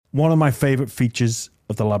One of my favourite features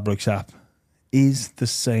of the Ladbrokes app is the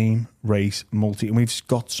same race multi. And we've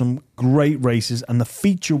got some great races. And the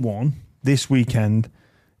feature one this weekend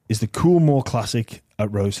is the Coolmore Classic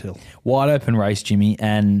at Rose Hill. Wide open race, Jimmy,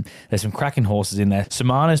 and there's some cracking horses in there.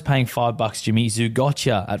 Samana's paying $5, Jimmy.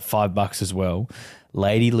 Zugotcha at $5 as well.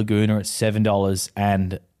 Lady Laguna at $7,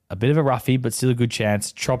 and a bit of a roughie, but still a good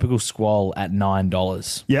chance, Tropical Squall at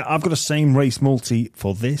 $9. Yeah, I've got the same race multi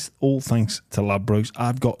for this, all thanks to Ladbrokes.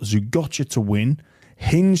 I've got Zugotcha to win,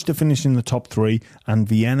 Hinge to finish in the top 3, and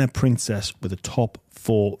Vienna Princess with a top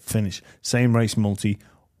 4 finish. Same race multi.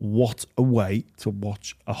 What a way to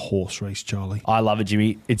watch a horse race, Charlie. I love it,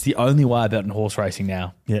 Jimmy. It's the only way I bet on horse racing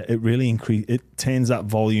now. Yeah, it really it turns that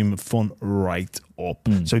volume of fun right up.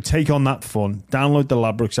 So take on that fun. Download the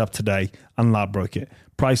Ladbrokes app today and Ladbroke it.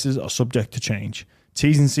 Prices are subject to change.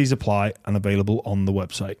 T's and C's apply and available on the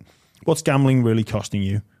website. What's gambling really costing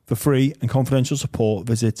you? For free and confidential support,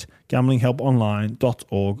 visit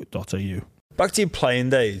gamblinghelponline.org.au. Back to your playing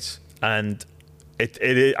days, and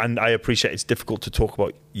and I appreciate it's difficult to talk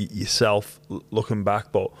about yourself looking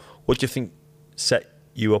back, but what do you think set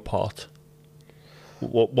you apart?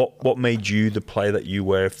 What made you the player that you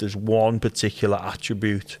were? If there's one particular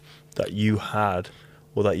attribute that you had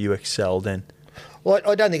or that you excelled in? Well,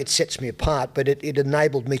 I don't think it sets me apart, but it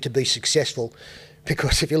enabled me to be successful.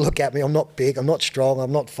 Because if you look at me, I'm not big, I'm not strong,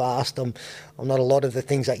 I'm not fast, I'm not a lot of the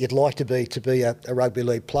things that you'd like to be a rugby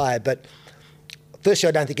league player. But firstly,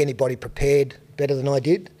 I don't think anybody prepared better than I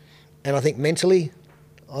did. And I think mentally,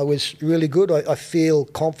 I was really good. I feel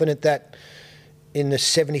confident that in the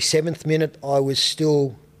 77th minute, I was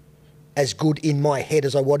still as good in my head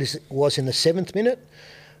as I was in the 7th minute.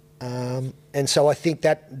 And so I think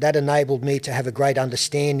that enabled me to have a great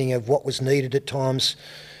understanding of what was needed at times,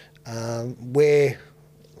 where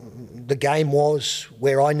the game was,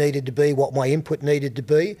 where I needed to be, what my input needed to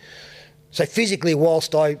be. So physically,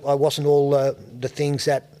 whilst I wasn't all the things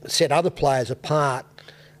that set other players apart,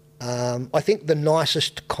 I think the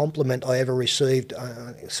nicest compliment I ever received,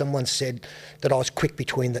 someone said that I was quick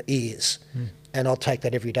between the ears, and I'll take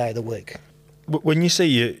that every day of the week. When you say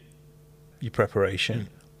your preparation,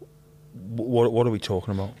 what are we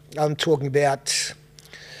talking about? I'm talking about,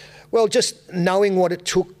 well, just knowing what it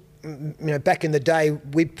took. You know, back in the day,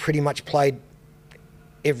 we pretty much played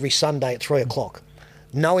every Sunday at 3 o'clock.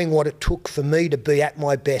 Knowing what it took for me to be at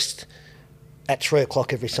my best at 3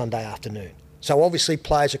 o'clock every Sunday afternoon. So obviously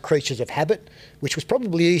players are creatures of habit, which was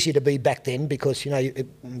probably easier to be back then because, you know, you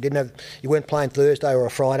weren't playing Thursday or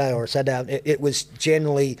a Friday or a Saturday. It was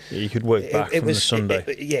generally... Yeah, you could work back from the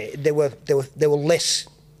Sunday. There were less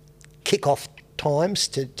kick-off times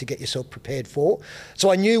to get yourself prepared for.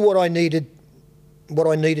 So I knew what I needed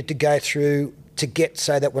to go through to get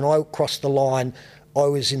so that when I crossed the line, I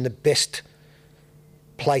was in the best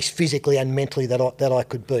place physically and mentally that I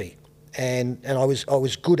could be, and I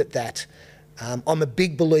was good at that. I'm a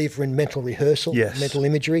big believer in mental rehearsal, mental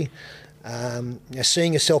imagery. You know,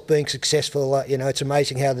 seeing yourself being successful, you know, it's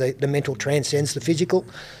amazing how the mental transcends the physical.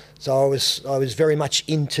 So I was very much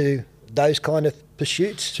into those kind of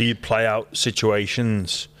pursuits. So you'd play out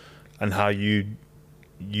situations and how you'd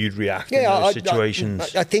react in those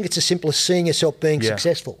situations. I think it's as simple as seeing yourself being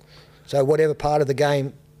successful. So whatever part of the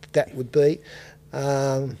game that would be.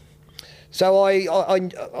 So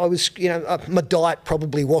I was, you know, my diet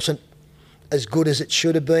probably wasn't as good as it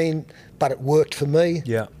should have been, but it worked for me.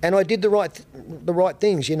 Yeah. And I did the right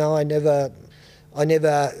things. You know, I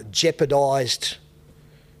never jeopardised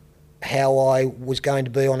how I was going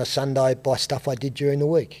to be on a Sunday by stuff I did during the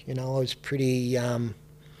week. You know, I was pretty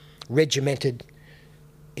regimented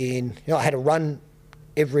in. You know, I had a run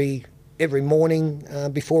every morning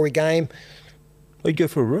before a game. You'd go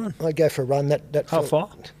for a run? I'd go for a run. How far?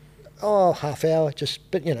 Oh, half hour.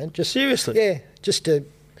 Seriously? Yeah, just to.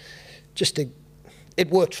 It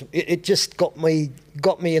worked. It just got me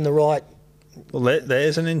in the right. Well,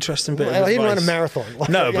 there's an interesting bit. I didn't run a marathon.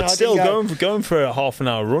 No, but still going for a half an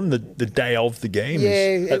hour run the day of the game.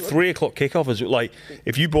 Yeah, at 3 o'clock kickoff is like,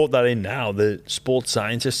 if you brought that in now, the sports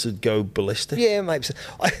scientists would go ballistic. Yeah, maybe.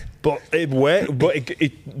 But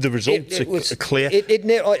the results are clear. It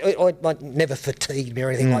never fatigued me or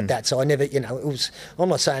anything like that. So I never, you know, it was. I'm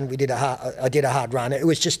not saying I did a hard run. It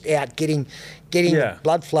was just out getting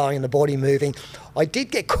blood flowing and the body moving. I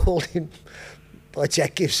did get called in by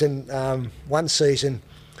Jack Gibson one season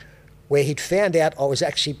where he'd found out I was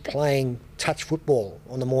actually playing touch football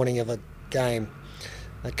on the morning of a game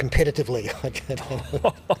competitively,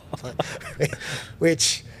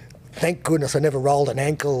 which thank goodness I never rolled an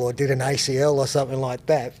ankle or did an ACL or something like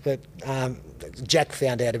that. But Jack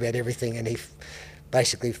found out about everything and he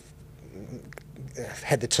basically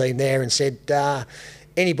had the team there and said,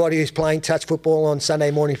 anybody who's playing touch football on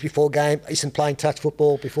Sunday mornings before game isn't playing touch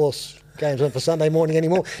football before games on for Sunday morning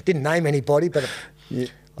anymore. Didn't name anybody, but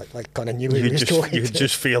I kind of knew who he was talking to. You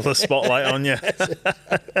just feel the spotlight on you.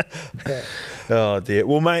 Yeah. Oh, dear.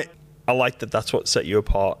 Well, mate, I like that that's what set you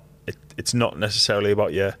apart. It's not necessarily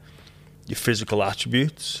about your physical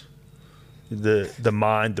attributes. The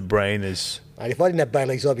mind, the brain is... Mate, if I didn't have bow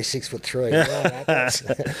legs, I'd be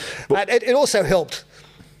 6'3". But it also helped.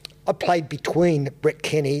 I played between Brett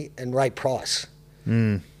Kenny and Ray Price.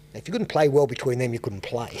 If you couldn't play well between them, you couldn't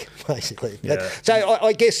play, basically. Yeah. So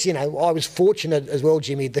I guess, I was fortunate as well,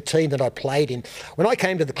 Jimmy, the team that I played in. When I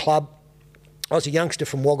came to the club, I was a youngster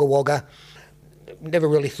from Wagga Wagga. Never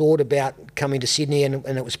really thought about coming to Sydney, and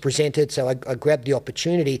it was presented, so I grabbed the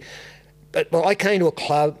opportunity. But I came to a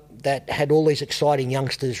club that had all these exciting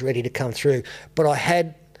youngsters ready to come through. But I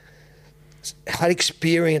had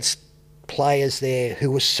experienced players there who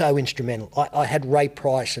were so instrumental. I had Ray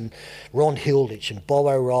Price and Ron Hilditch and Bob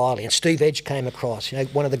O'Reilly, and Steve Edge came across,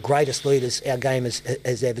 one of the greatest leaders our game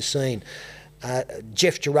has ever seen.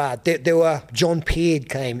 Jeff Gerard, there were John Peard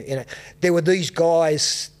came. There were these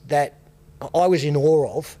guys that I was in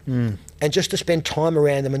awe of, and just to spend time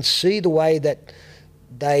around them and see the way that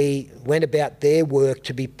they went about their work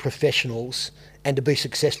to be professionals and to be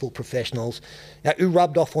successful professionals, who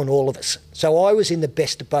rubbed off on all of us. So I was in the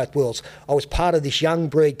best of both worlds. I was part of this young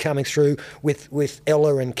breed coming through with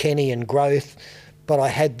Ella and Kenny and growth, but I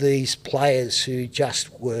had these players who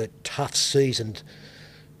just were tough, seasoned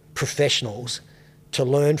professionals to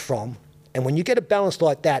learn from. And when you get a balance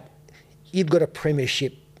like that, you've got a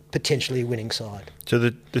premiership potentially winning side. So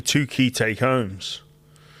the two key take-homes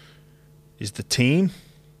is the team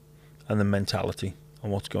and the mentality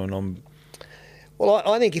and what's going on. Well,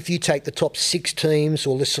 I think if you take the top 6 teams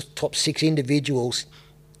or the top 6 individuals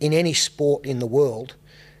in any sport in the world,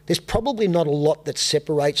 there's probably not a lot that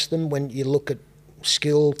separates them when you look at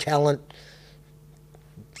skill, talent,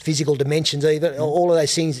 physical dimensions even, all of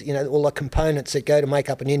those things, all the components that go to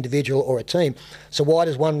make up an individual or a team. So why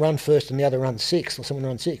does one run first and the other run 6th or someone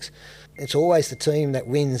run 6th? It's always the team that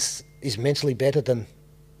wins is mentally better than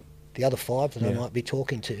the other 5 that I might be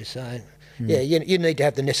talking to. So, you need to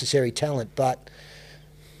have the necessary talent, but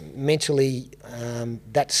mentally,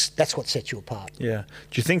 that's what sets you apart. Yeah.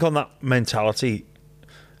 Do you think on that mentality,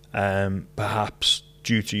 perhaps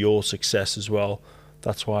due to your success as well,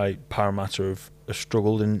 that's why Parramatta have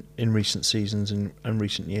struggled in recent seasons and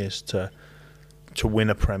recent years to win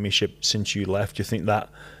a premiership since you left? Do you think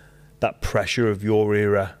that pressure of your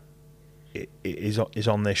era is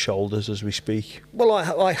on their shoulders as we speak? Well,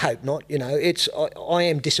 I hope not. I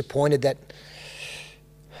am disappointed that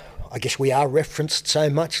I guess we are referenced so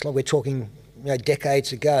much, like we're talking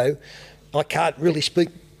decades ago. I can't really speak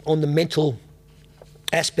on the mental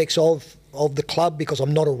aspects of the club because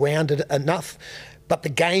I'm not around it enough. But the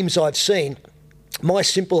games I've seen, my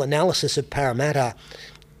simple analysis of Parramatta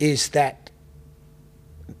is that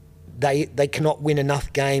they cannot win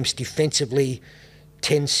enough games defensively,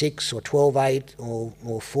 10-6 or 12-8 or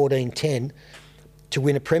 14-10 to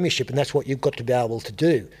win a premiership, and that's what you've got to be able to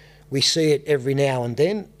do. We see it every now and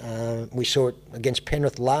then. We saw it against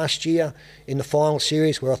Penrith last year in the final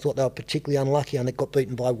series where I thought they were particularly unlucky and they got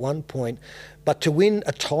beaten by 1 point. But to win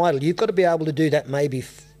a title, you've got to be able to do that maybe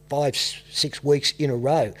 5-6 weeks in a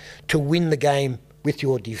row to win the game with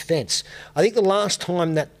your defence. I think the last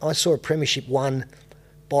time that I saw a premiership won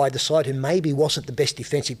by the side who maybe wasn't the best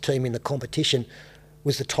defensive team in the competition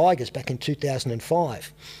was the Tigers back in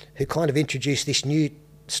 2005, who kind of introduced this new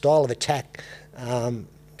style of attack,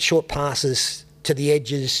 short passes to the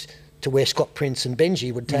edges to where Scott Prince and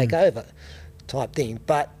Benji would take over type thing.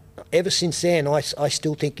 But ever since then, I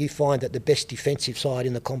still think you find that the best defensive side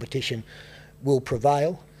in the competition will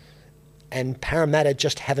prevail, and Parramatta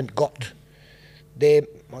just haven't got there,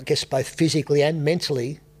 I guess, both physically and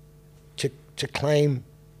mentally to claim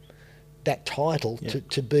that title,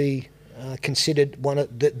 to be considered one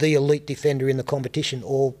of the elite defender in the competition,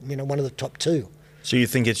 or one of the top 2. So you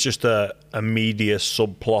think it's just a media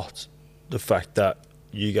subplot, the fact that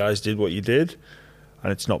you guys did what you did,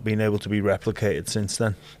 and it's not been able to be replicated since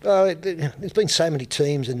then? There's been so many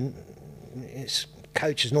teams and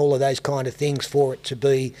coaches and all of those kind of things for it to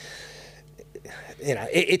be.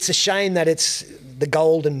 It's a shame that it's the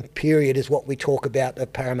golden period is what we talk about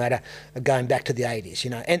of Parramatta going back to the 80s.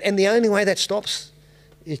 And the only way that stops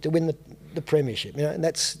is to win the premiership, and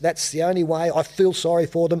that's the only way. I feel sorry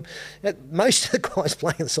for them. Most of the guys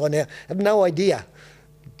playing the side now have no idea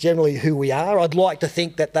generally who we are. I'd like to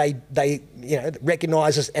think that they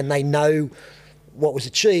recognise us and they know what was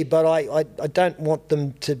achieved, but I don't want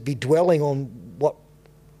them to be dwelling on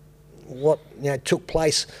what took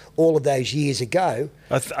place all of those years ago.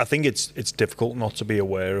 I think it's difficult not to be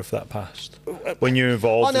aware of that past. When you're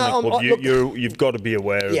involved in the club, you've got to be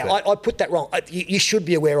aware of it. Yeah, I put that wrong. You should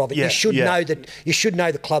be aware of it. Yeah, you should know that. You should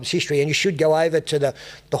know the club's history, and you should go over to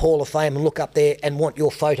the Hall of Fame and look up there and want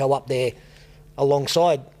your photo up there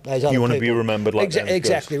alongside those other You want people. to be remembered like them.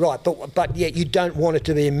 Exactly right. But yeah, you don't want it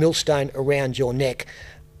to be a millstone around your neck,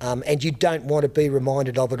 and you don't want to be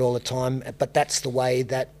reminded of it all the time. But that's the way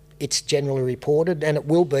that it's generally reported, and it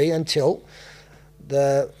will be until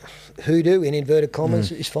the hoodoo, in inverted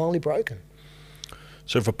commas, is finally broken.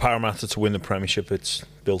 So for Parramatta to win the premiership, it's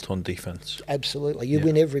built on defence. Absolutely. You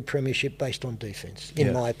win every premiership based on defence,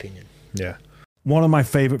 in my opinion. Yeah. One of my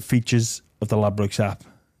favourite features of the Ladbrokes app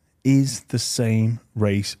is the same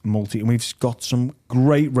race multi. And we've got some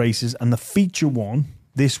great races. And the feature one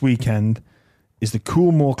this weekend is the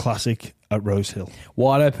Coolmore Classic at Rose Hill.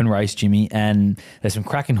 Wide open race, Jimmy, and there's some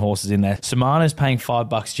cracking horses in there. Samana's paying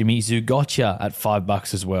 $5, Jimmy. Zugotcha at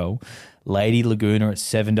 $5 as well. Lady Laguna at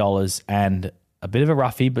 $7, and a bit of a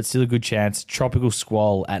roughie, but still a good chance. Tropical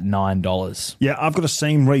Squall at $9. Yeah, I've got a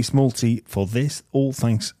same race multi for this, all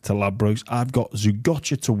thanks to Ladbrokes. I've got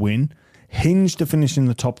Zugotcha to win, Hinge to finish in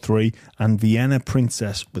the top 3, and Vienna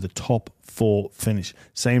Princess with a top 4 finish.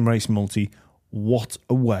 Same race multi. What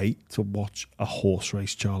a way to watch a horse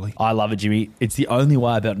race, Charlie. I love it, Jimmy. It's the only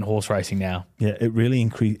way about in horse racing now. Yeah, it really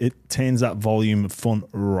it turns that volume of fun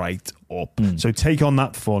right up. So take on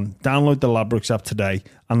that fun. Download the Ladbrokes app today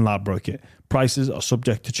and Ladbroke it. Prices are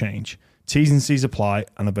subject to change. T's and C's apply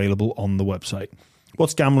and available on the website.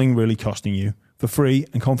 What's gambling really costing you? For free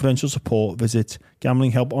and confidential support, visit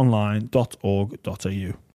gamblinghelponline.org.au.